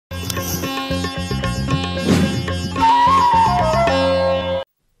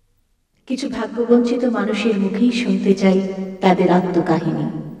কিছু ভাগ্যবঞ্চিত মানুষের মুখেই শুনতে চাই তাদের আত্মকাহিনী,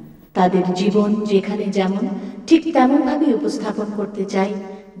 তাদের জীবন যেখানে যেমন ঠিক তেমনভাবে উপস্থাপন করতে চাই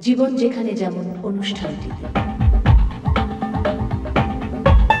জীবন যেখানে যেমন অনুষ্ঠানটিতে।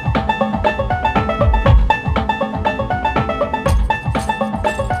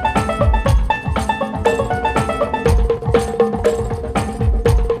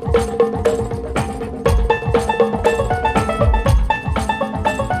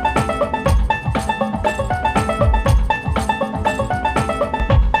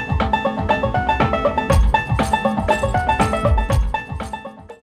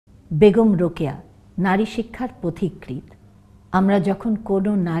 বেগম রোকেয়া নারী শিক্ষার পথিকৃৎ। আমরা যখন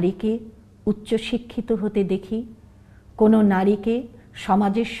কোনো নারীকে উচ্চশিক্ষিত হতে দেখি, কোনো নারীকে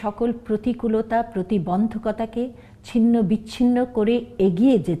সমাজের সকল প্রতিকূলতা প্রতিবন্ধকতাকে ছিন্ন বিচ্ছিন্ন করে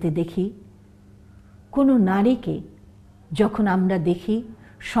এগিয়ে যেতে দেখি, কোনো নারীকে যখন আমরা দেখি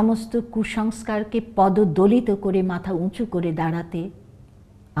সমস্ত কুসংস্কারকে পদদলিত করে মাথা উঁচু করে দাঁড়াতে,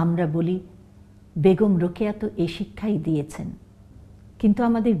 আমরা বলি বেগম রোকেয়া তো এ শিক্ষাই দিয়েছেন। কিন্তু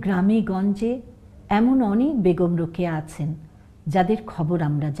আমাদের গ্রামে গঞ্জে এমন অনেক বেগম রোকেয়া আছেন যাদের খবর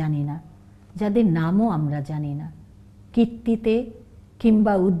আমরা জানি না, যাদের নামও আমরা জানি না। কীর্তিতে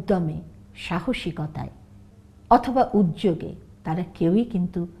কিংবা উদ্যমে, সাহসিকতায় অথবা উদ্যোগে তারা কেউই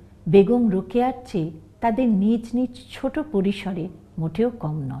কিন্তু বেগম রোকেয়ার চেয়ে তাদের নিজ নিজ ছোট পরিসরে মোটেও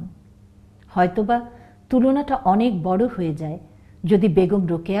কম নন। হয়তোবা তুলনাটা অনেক বড় হয়ে যায় যদি বেগম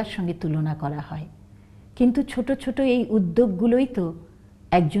রোকেয়ার সঙ্গে তুলনা করা হয়, কিন্তু ছোট ছোট এই উদ্যোগগুলোই তো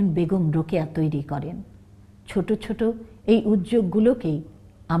একজন বেগম রোকেয়া তৈরি করেন। ছোট ছোট এই উদ্যোগগুলোকেই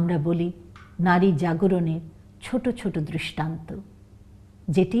আমরা বলি নারী জাগরণের ছোট ছোট দৃষ্টান্ত,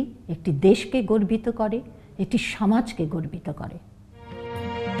 যেটি একটি দেশকে গর্বিত করে, একটি সমাজকে গর্বিত করে।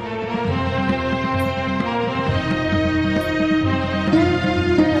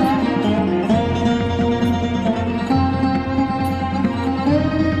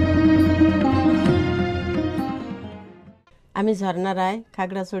 আমি ঝর্ণা রায়,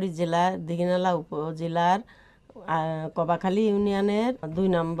 খাগড়াছড়ি জেলার দিঘিনালা উপজেলার কবাখালী ইউনিয়নের 2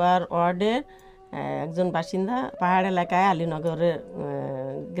 নম্বর ওয়ার্ডের একজন বাসিন্দা। পাহাড় এলাকায় আলীনগরের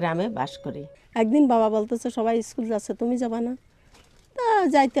গ্রামে বাস করি। একদিন বাবা বলতেছে সবাই স্কুল যাচ্ছে, তুমি যাবা না? তা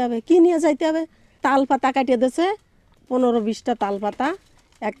যাইতে হবে। কি নিয়ে যাইতে হবে? তাল পাতা কাটিয়ে দিয়েছে, 15-20টা তাল পাতা,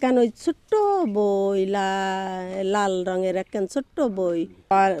 একখান ওই ছোট্ট বই, লাল রঙের একখান ছোট্ট বই,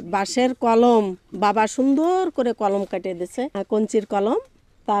 আর বাঁশের কলম, বাবা সুন্দর করে কলম কাটিয়ে দিয়েছে, কঞ্চির কলম।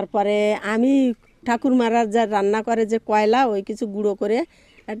 তারপরে আমি ঠাকুর মারার যা রান্না করে যে কয়লা, ওই কিছু গুঁড়ো করে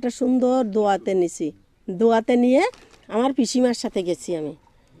একটা সুন্দর দোয়াতে নিছি। দোয়াতে নিয়ে আমার পিসিমার সাথে গেছি আমি।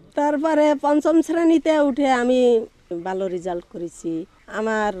 তারপরে 5ম শ্রেণীতে উঠে আমি ভালো রেজাল্ট করেছি।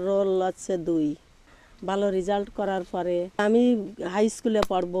 আমার রোল হচ্ছে 2। ভালো রেজাল্ট করার পরে আমি হাই স্কুলে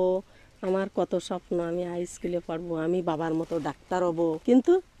পড়বো, আমার কত স্বপ্ন, আমি হাই স্কুলে পড়বো, আমি বাবার মতো ডাক্তার হব।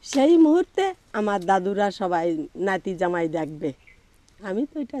 কিন্তু সেই মুহূর্তে আমার দাদুরা সবাই নাতি জামাই দেখবে, আমি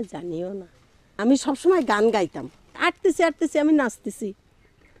তো এটা জানিও না। আমি সবসময় গান গাইতাম, আটতেছি আমি নাচতেছি,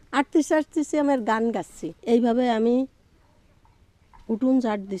 আটতেছি আমার গান গাচ্ছি। এইভাবে আমি উঠুন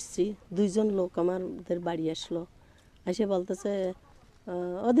ঝাড় দিচ্ছি। 2জন লোক আমাদের বাড়ি আসলো, এসে বলতেছে,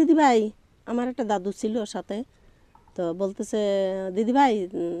 ও দিদি ভাই, আমার একটা দাদু ছিল সাথে, তো বলতেছে, দিদি ভাই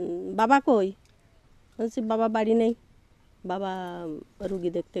বাবা কই? বলছি বাবা বাড়ি নেই, বাবা রুগী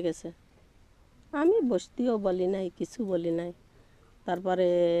দেখতে গেছে। আমি বসতেও বলি নাই, কিছু বলি নাই। তারপরে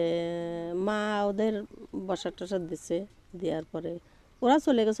মা ওদের বসার টসার দিছে, দেওয়ার পরে ওরা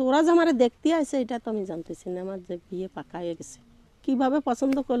চলে গেছে। ওরা যে আমার দেখতে আসে এটা তো আমি জানতেছি না, আমার যে বিয়ে পাকা হয়ে গেছে। কীভাবে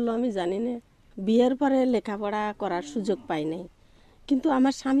পছন্দ করলো আমি জানি না। বিয়ের পরে লেখাপড়া করার সুযোগ পাই নাই, কিন্তু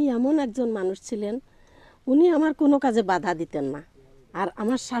আমার স্বামী এমন একজন মানুষ ছিলেন, উনি আমার কোনো কাজে বাধা দিতেন না। আর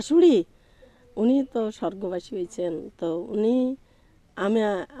আমার শাশুড়ি, উনি তো স্বর্গবাসী হয়েছেন, তো উনি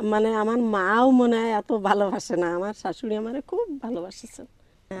মানে আমার মাও মনে হয় এত ভালোবাসে না, আমার শাশুড়ি আমার খুব ভালোবাসেছেন।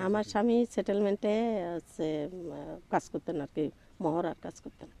 আমার স্বামী সেটেলমেন্টে হচ্ছে কাজ করতেন আর কি, মহড়ার কাজ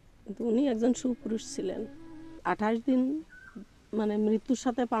করতেন। কিন্তু উনি একজন সুপুরুষ ছিলেন। 28 দিন মানে মৃত্যুর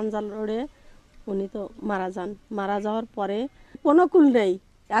সাথে পাঞ্জা লড়ে উনি তো মারা যান। মারা যাওয়ার পরে কোনো কুল নেই,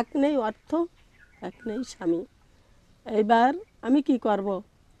 এক নেই অর্থ, এক নেই স্বামী। এইবার আমি কি করব?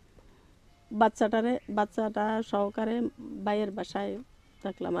 বাচ্চাটা সহকারে বাইয়ের বাসায়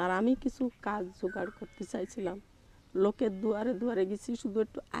থাকলাম। আর আমি কিছু কাজ জোগাড় করতে চাইছিলাম, লোকের দুয়ারে দুয়ারে গেছি, শুধু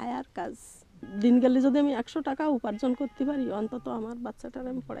একটু আয়ার কাজ। দিন গেলে যদি আমি 100 টাকা উপার্জন করতে পারি, অন্তত আমার বাচ্চাটার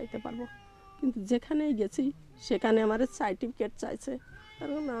আমি পড়াইতে পারবো। কিন্তু যেখানেই গেছি সেখানে আমার সার্টিফিকেট চাইছে।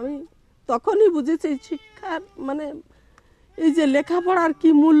 কারণ আমি তখনই বুঝেছি শিক্ষার মানে এই যে লেখাপড়ার কি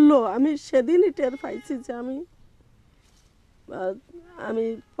মূল্য, আমি সেদিনই টের পাইছি যে আমি আমি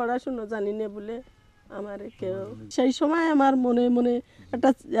পড়াশুনো জানি না বলে আমার কেউ, সেই সময় আমার মনে মনে একটা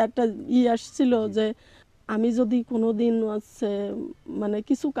একটা আসছিল যে আমি যদি কোনো দিন মানে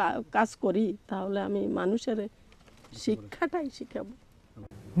কিছু কাজ করি তাহলে আমি মানুষের শিক্ষাটাই শিখাবো।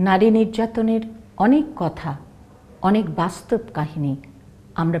 নারী নির্যাতনের অনেক কথা, অনেক বাস্তব কাহিনী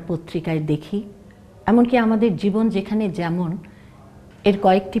আমরা পত্রিকায় দেখি, এমনকি আমাদের জীবন যেখানে যেমন এর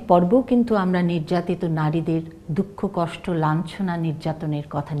কয়েকটি পর্ব কিন্তু আমরা নির্যাতিত নারীদের দুঃখ কষ্ট লাঞ্ছনা নির্যাতনের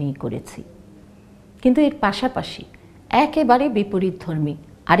কথা নিয়ে করেছি। কিন্তু এর পাশাপাশি একেবারে বিপরীতধর্মী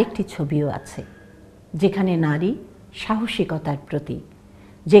আরেকটি ছবিও আছে, যেখানে নারী সাহসিকতার প্রতীক,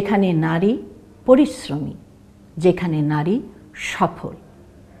 যেখানে নারী পরিশ্রমী, যেখানে নারী সফল।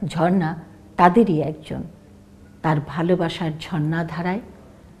 ঝর্ণা তাদেরই একজন। তার ভালোবাসার ঝর্ণাধারায়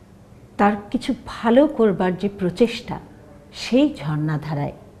তার কিছু ভালো করবার যে প্রচেষ্টা, সেই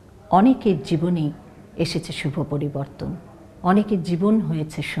ঝর্ণাধারায় অনেকের জীবনেই এসেছে শুভ পরিবর্তন, অনেকের জীবন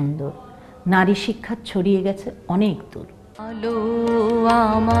হয়েছে সুন্দর, নারী শিক্ষা ছড়িয়ে গেছে অনেক দূর। আলো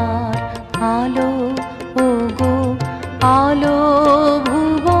আমার আলো ওগো আলো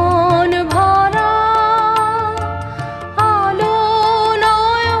ভুবন ভরা, আলো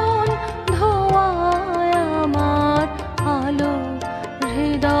নয়ন ধোয়ায় আমার আলো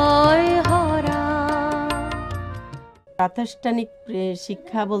হৃদয় হরা। প্রাতিষ্ঠানিক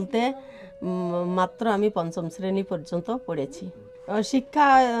শিক্ষা বলতে মাত্র আমি ৫ম শ্রেণী পর্যন্ত পড়েছি। শিক্ষা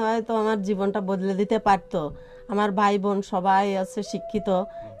হয়তো আমার জীবনটা বদলে দিতে পারতো। আমার ভাই বোন সবাই আছে শিক্ষিত।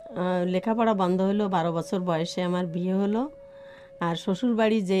 লেখাপড়া বন্ধ হলো 12 বছর বয়সে আমার বিয়ে হলো। আর শ্বশুর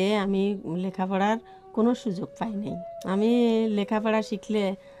বাড়ি যেয়ে আমি লেখাপড়ার কোনো সুযোগ পাই নাই। আমি লেখাপড়া শিখলে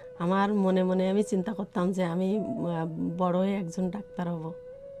আমার মনে মনে আমি চিন্তা করতাম যে আমি বড় হয়ে একজন ডাক্তার হব,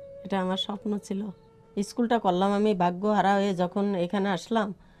 এটা আমার স্বপ্ন ছিল। স্কুলটা করলাম আমি ভাগ্য হারা হয়ে যখন এখানে আসলাম,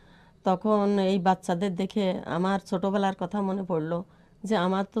 তখন এই বাচ্চাদের দেখে আমার ছোটোবেলার কথা মনে পড়লো যে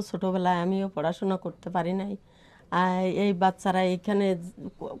আমার তো ছোটোবেলায় আমিও পড়াশোনা করতে পারি নাই। আর এই বাচ্চারা এখানে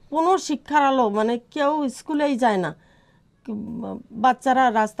কোনো শিক্ষার আলো, মানে কেউ স্কুলেই যায় না, বাচ্চারা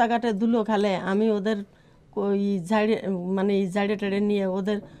রাস্তাঘাটে ধুলো খেলে। আমি ওদের ঝাড়ে টেড়ে নিয়ে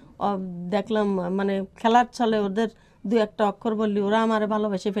ওদের দেখলাম, মানে খেলার ছলে ওদের দু একটা অক্ষর বললি ওরা আমার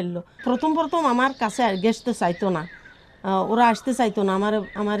ভালোবেসে ফেললো। প্রথম আমার কাছে ঘেসতে চাইতো না, ওরা আসতে চাইতো না,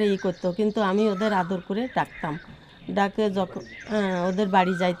 আমার এই করতো, কিন্তু আমি ওদের আদর করে ডাকতাম। ডাকে যখন ওদের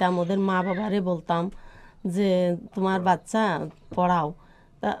বাড়ি যাইতাম, ওদের মা বাবারে বলতাম যে তোমার বাচ্চা পড়াও।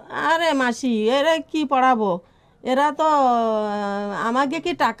 তা আরে মাসি এরা কি পড়াবো, এরা তো আমাকে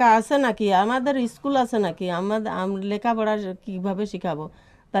কি টাকা আছে নাকি, আমাদের স্কুল আছে নাকি, লেখাপড়া কীভাবে শেখাবো?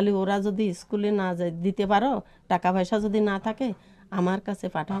 তাহলে ওরা যদি স্কুলে না দিতে পারো, টাকা পয়সা যদি না থাকে আমার কাছে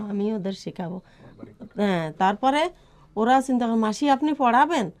পাঠাও, আমি ওদের শেখাবো। হ্যাঁ, তারপরে ওরা চিন্তা করে মাসি আপনি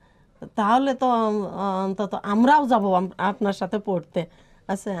পড়াবেন, তাহলে তো অন্তত আমরাও যাব আপনার সাথে পড়তে।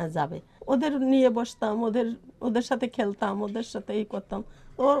 আচ্ছা যাবে। ওদের নিয়ে বসতাম, ওদের সাথে খেলতাম, ওদের সাথে এই করতাম।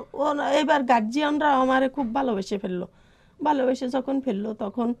 এবার গার্জিয়ানরা আমারে খুব ভালোবেসে ফেললো। ভালোবেসে যখন ফেললো,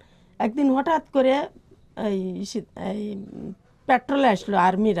 তখন একদিন হঠাৎ করে এই পেট্রোলে আসলো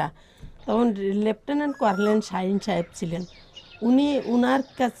আর্মিরা। তখন লেফটেন্যান্ট কর্নেল শাহিন সাহেব ছিলেন, উনার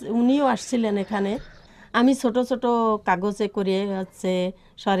কাছে উনিও আসছিলেন এখানে। আমি ছোট ছোট কাগজে করে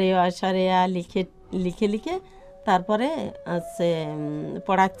সরেয়া লিখে তারপরে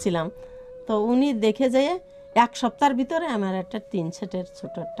পড়াচ্ছিলাম। তো উনি দেখে যেয়ে 1 সপ্তাহের ভিতরে আমার একটা 3 সেটের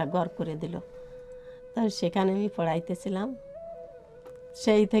ছোট একটা ঘর করে দিল। তো সেখানে আমি পড়াইতেছিলাম।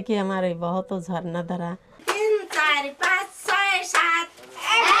 সেই থেকে আমার এই বহুত ঝর্ণা ধারা। 3 4 5 6 7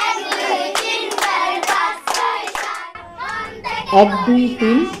 1 2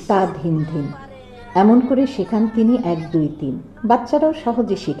 3 তা ধিন ধিন এমন করে শেখান তিনি। 1 2 3 বাচ্চারাও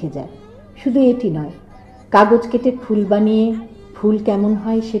সহজে শিখে যায়। শুধু এটি নয়, কাগজ কেটে ফুল বানিয়ে ফুল কেমন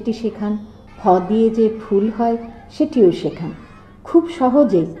হয় সেটি শেখান, ফ দিয়ে যে ফুল হয় সেটিও শেখান। খুব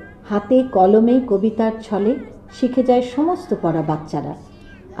সহজে হাতে কলমে কবিতার ছলে শিখে যায় সমস্ত পড়া বাচ্চারা।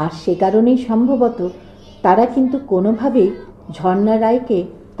 আর সে কারণেই সম্ভবত তারা কিন্তু কোনোভাবেই ঝর্ণা রায়কে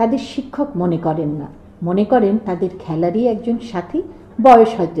তাদের শিক্ষক মনে করেন না, মনে করেন তাদের খেলারই একজন সাথী,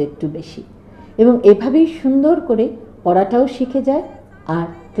 বয়স হয়তো একটু বেশি। এবং এভাবেই সুন্দর করে পড়াটাও শিখে যায়, আর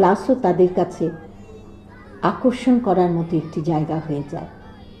ক্লাসও তাদের কাছে আকর্ষণ করার মতো একটি জায়গা হয়ে যায়।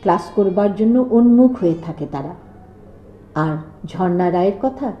 ক্লাস করবার জন্য উন্মুখ হয়ে থাকে তারা। আর ঝর্ণা রায়ের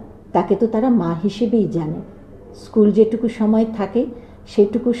কথা, তাকে তো তারা মা হিসেবেই জানে। স্কুল যেটুকু সময় থাকে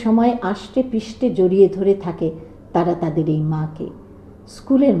সেটুকু সময় আষ্টে পিষ্টে জড়িয়ে ধরে থাকে তারা তাদের এই মাকে।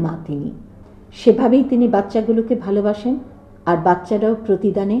 স্কুলের মা তিনি। সেভাবেই তিনি বাচ্চাগুলোকে ভালোবাসেন, আর বাচ্চারাও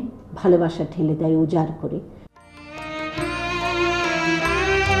প্রতিদানে ভালোবাসা ঢেলে দেয় উজাড় করে।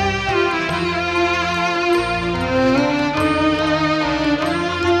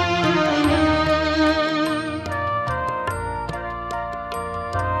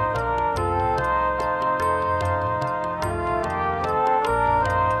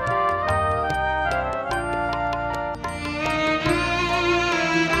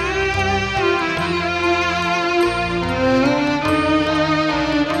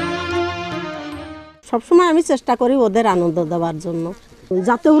 সবসময় আমি চেষ্টা করি ওদের আনন্দ দেওয়ার জন্য,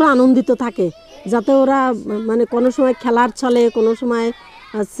 যাতে ওরা আনন্দিত থাকে, যাতে ওরা মানে কোনো সময় খেলার ছলে, কোনো সময়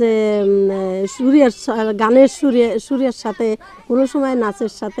আছে গানের সুরের সাথে, কোনো সময়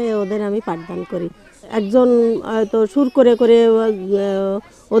নাচের সাথে ওদের আমি পাঠদান করি। একজন তো সুর করে করে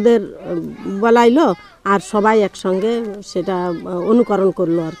ওদের বলাইলো, আর সবাই একসঙ্গে সেটা অনুকরণ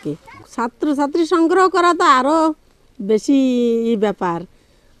করলো আর কি। ছাত্রছাত্রী সংগ্রহ করা তো আরও বেশি ব্যাপার,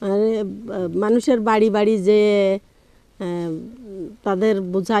 মানুষের বাড়ি বাড়ি যে তাদের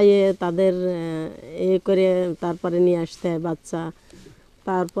বুঝাইয়ে তাদের করে তারপরে নিয়ে আসতে হয় বাচ্চা।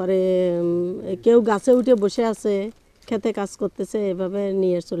 তারপরে কেউ গাছে উঠে বসে আছে, খেতে কাজ করতেছে, এভাবে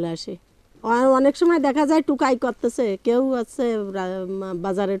নিয়ে চলে আসে। অনেক সময় দেখা যায় টুকাই করতেছে, কেউ আছে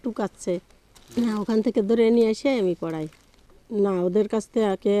বাজারে টুকাচ্ছে, হ্যাঁ ওখান থেকে ধরে নিয়ে এসে আমি পড়াই। না, ওদের কাছ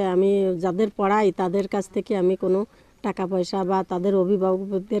থেকে আমি যাদের পড়াই তাদের কাছ থেকে আমি কোনো টাকা পয়সা বা তাদের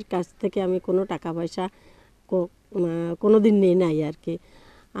অভিভাবকদের কাছ থেকে আমি কোনো টাকা পয়সা কোনো দিন নেই নাই আর কি।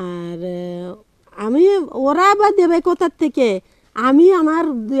 আর আমি ওরা বা দেবে কোথার থেকে, আমি আমার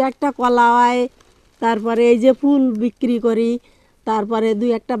দু একটা কলাই, তারপরে এই যে ফুল বিক্রি করি, তারপরে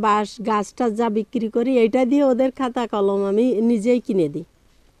দুই একটা বাঁশ গাছটা যা বিক্রি করি, এইটা দিয়ে ওদের খাতা কলম আমি নিজেই কিনে দিই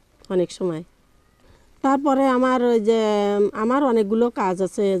অনেক সময়। তারপরে আমার ওই যে আমার অনেকগুলো কাজ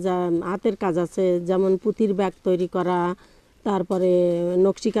আছে, যা হাতের কাজ আছে, যেমন পুঁতির ব্যাগ তৈরি করা, তারপরে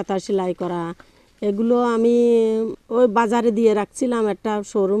নকশি কাঁথা সেলাই করা, এগুলো আমি ওই বাজারে দিয়ে রাখছিলাম একটা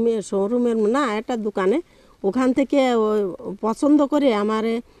শোরুমের না একটা দোকানে। ওখান থেকে পছন্দ করে আমার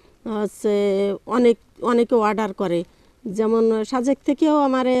হচ্ছে অনেকে অর্ডার করে, যেমন সাজেক থেকেও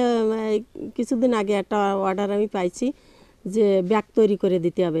আমার কিছুদিন আগে একটা অর্ডার আমি পাইছি যে ব্যাগ তৈরি করে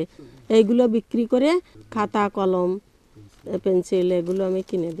দিতে হবে। এইগুলো বিক্রি করে খাতা কলম পেন্সিল এগুলো আমি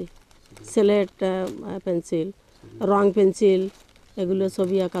কিনে দিই, স্লেট পেন্সিল, রং পেন্সিল, এগুলো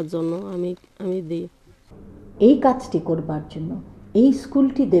ছবি আঁকার জন্য আমি দিই। এই কাজটি করবার জন্য, এই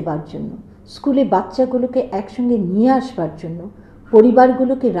স্কুলটি দেবার জন্য, স্কুলে বাচ্চাগুলোকে একসঙ্গে নিয়ে আসবার জন্য,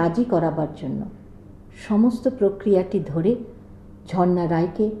 পরিবারগুলোকে রাজি করাবার জন্য সমস্ত প্রক্রিয়াটি ধরে ঝর্ণা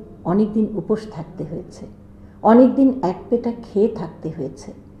রায়কে অনেক দিন উপোস থাকতে হয়েছে, অনেক দিন এক পেটা খেয়ে থাকতে হয়েছে,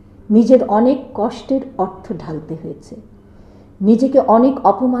 নিজের অনেক কষ্টের অর্থ ঢালতে হয়েছে, নিজেকে অনেক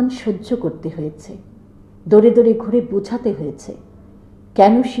অপমান সহ্য করতে হয়েছে, দৌড়ে দৌড়ে ঘুরে বোঝাতে হয়েছে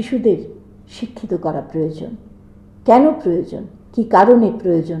কেন শিশুদের শিক্ষিত করা প্রয়োজন, কেন প্রয়োজন, কী কারণে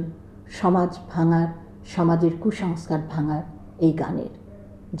প্রয়োজন সমাজ ভাঙার, সমাজের কুসংস্কার ভাঙার এই গানের,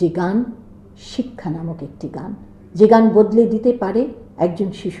 যে গান শিক্ষা নামক একটি গান, যে গান বদলে দিতে পারে একজন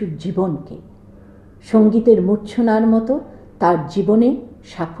শিশুর জীবনকে, সঙ্গীতের মূর্ছনার মতো তার জীবনে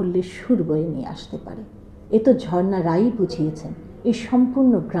সাফল্যের সুর বয়ে নিয়ে আসতে পারে। এ তো ঝর্ণা রায়ই বুঝিয়েছেন এই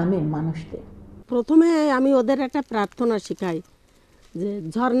সম্পূর্ণ গ্রামের মানুষদের। প্রথমে আমি ওদের একটা প্রার্থনা শিখাই যে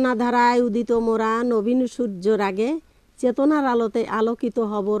ঝর্ণা ধারায় উদিত মোরা নবীন সূর্যর আগে, চেতনার আলোতে আলোকিত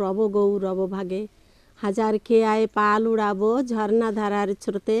হব রব গৌরব ভাগে, হাজার খেয়ায় পাল উড়াবো ঝর্ণা ধারার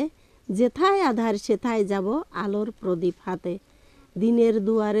স্রোতে, যেথায় আধার সেথায় যাব আলোর প্রদীপ হাতে, দিনের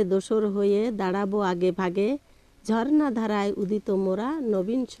দুয়ারে দোসর হয়ে দাঁড়াবো আগে ভাগে, ঝর্ণা ধারায় উদিত মোরা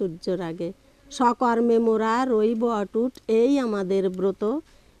নবীন সূর্যর আগে, সকর্মে মোরা রইব অটুট এই আমাদের ব্রত,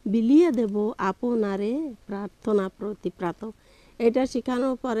 বিলিয়ে দেব আপনারে প্রার্থনা প্রতিপ্রাত। এটা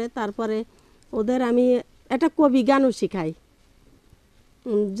শেখানোর পরে তারপরে ওদের আমি একটা কবি গানও শিখাই,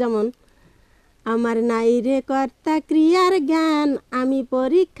 যেমন আমার নাই রে কর্তা ক্রিয়ার জ্ঞান, আমি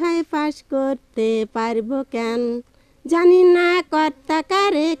পরীক্ষায় পাশ করতে পারবো কেন, জানি না কর্তা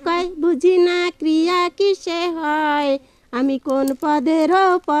কারে কয়, বুঝি না ক্রিয়া কিসে হয়, আমি কোন পদেরও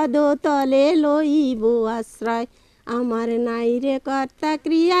পদ তলে লইব আশ্রয়, আমার নাই রে কর্তা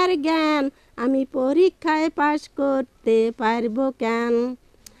ক্রিয়ার জ্ঞান, আমি পরীক্ষায় পাশ করতে পারবো কেন,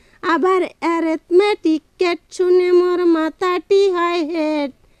 আবার অ্যারিথমেটিক কেট শুনে মোর মাথাটি হয়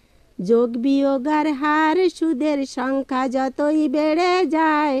হেড, যোগ বিয়োগার হার সুদের সংখ্যা যতই বেড়ে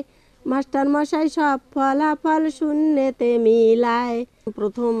যায়, মাস্টার মশাই সব ফলাফল শূন্যতে মিলায়।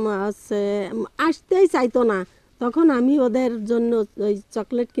 প্রথম আসতেই চাইতো না, তখন আমি ওদের জন্য ওই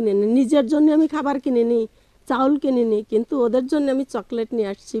চকলেট কিনে নিই, নিজের জন্য আমি খাবার কিনে নিই, চাউল কিনে নিই, কিন্তু ওদের জন্য আমি চকলেট নিয়ে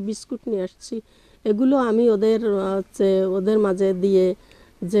আসছি, বিস্কুট নিয়ে আসছি, এগুলো আমি ওদের মাঝে দিয়ে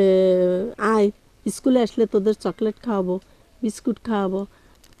যে আয় স্কুলে আসলে তোদের চকলেট খাওয়াবো, বিস্কুট খাওয়াবো।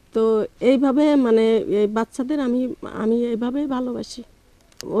 তো এইভাবে মানে এই বাচ্চাদের আমি এইভাবেই ভালোবাসি।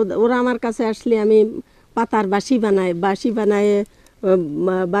 ওরা আমার কাছে আসলে আমি পাতার বাঁশি বানায়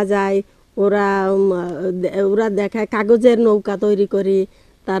বাজাই, ওরা দেখায় কাগজের নৌকা তৈরি করি,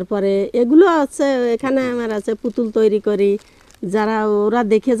 তারপরে এগুলো আছে এখানে আমার আছে পুতুল তৈরি করি, যারা ওরা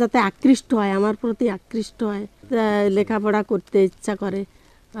দেখে যাতে আকৃষ্ট হয়, আমার প্রতি আকৃষ্ট হয়, লেখাপড়া করতে ইচ্ছা করে।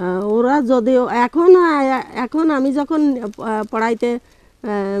 ওরা যদিও এখন আমি যখন পড়াইতে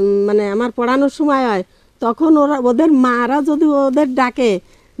মানে আমার পড়ানোর সময় হয়, তখন ওদের মারা যদি ওদের ডাকে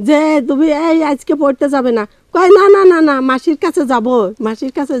যে তুমি এই আজকে পড়তে যাবে না, কয় না না না না মাসির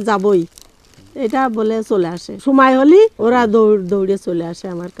কাছে যাবই, এটা বলে চলে আসে। সময় হলেই ওরা দৌড়ে চলে আসে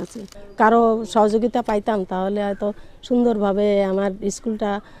আমার কাছে। কারো সহযোগিতা পাইতাম তাহলে হয়তো সুন্দরভাবে আমার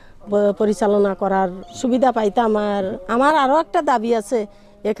স্কুলটা পরিচালনা করার সুবিধা পাইতাম। আর আমার আরও একটা দাবি আছে,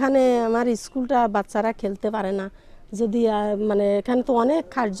 এখানে আমার স্কুলটা বাচ্চারা খেলতে পারে না, যদি মানে এখানে তো অনেক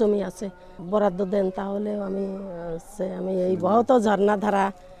খাস জমি আছে, বরাদ্দ দেন তাহলে আমি এই বহুত ঝর্ণাধারা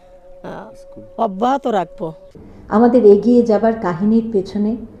অব্যাহত রাখবো। আমাদের এগিয়ে যাবার কাহিনীর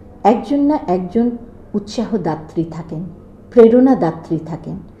পেছনে একজন না একজন উৎসাহদাত্রী থাকেন, প্রেরণাদাত্রী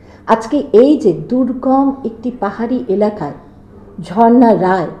থাকেন। আজকে এই যে দুর্গম একটি পাহাড়ি এলাকায় ঝর্ণা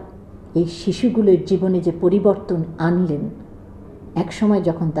রায় এই শিশুগুলোর জীবনে যে পরিবর্তন আনলেন, একসময়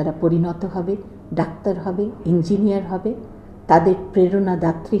যখন তারা পরিণত হবে, ডাক্তার হবে, ইঞ্জিনিয়ার হবে, তাদের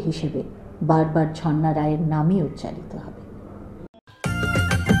প্রেরণাদাত্রী হিসেবে বারবার ঝর্ণা রায়ের নামই উচ্চারিত হবে।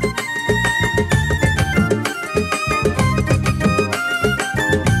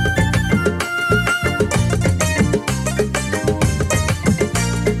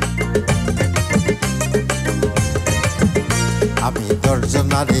 আমি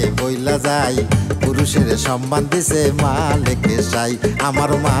দর্জনারে বইলা যাই, পুরুষের সম্মান দিছে মালিকে সাই,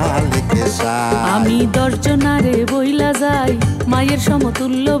 আমার মালিকে সাই। আমি দর্জনারে বইলা যাই, মায়ের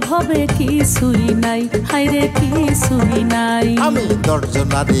সমতুল্য ভবে কিছুই নাই, হায়রে কিছুই নাই। আমি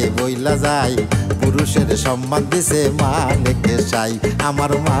দর্জনারে বইলা যাই, পুরুষের সম্মান দিছে মালিকে সাই,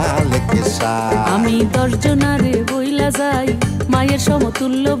 আমার মালিকে সাই। আমি দর্জনারে বইলা যাই, মায়ের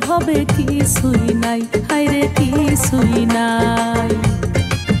সমতুল্য ভবে কিছুই নাই, হায়রে কিছুই নাই।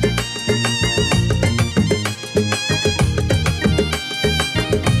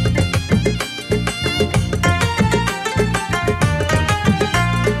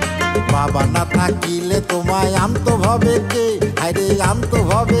 বাবা না থাকিলে তোমায় আনতো ভাবে কে, হায়রে আনতো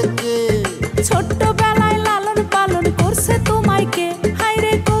ভাবে কে। ছোট্টবেলায় লালন পালন করছে তোমায় কে,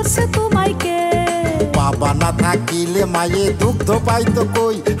 হায়রে করছে তোমায় কে। বাবা না থাকিলে মায়ে দুগ্ধ পাইতো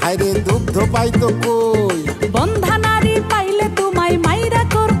কই, হায়রে দুগ্ধ পাইতো কই। বন্ধা নারী পাইলে তোমায় মাইরা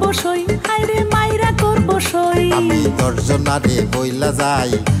করবো সই, হায়রে মাইরা করবো সই। আমি দর্জনারে বইলা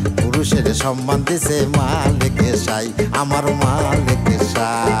যাই, পুরুষের সম্মান দিছে মালিকে সাই, আমার মালিকে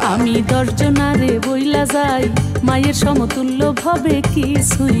সাই। আমি দর্জনারে বইলা যাই, মায়ের সমতুল্য ভবে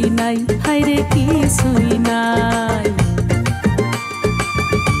কিছুই নাই, হায়রে কিছুই নাই।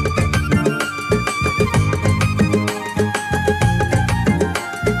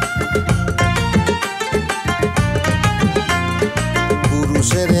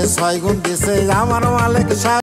 পুরুষের 6 গুণ দিছে আমার মালিক সাই।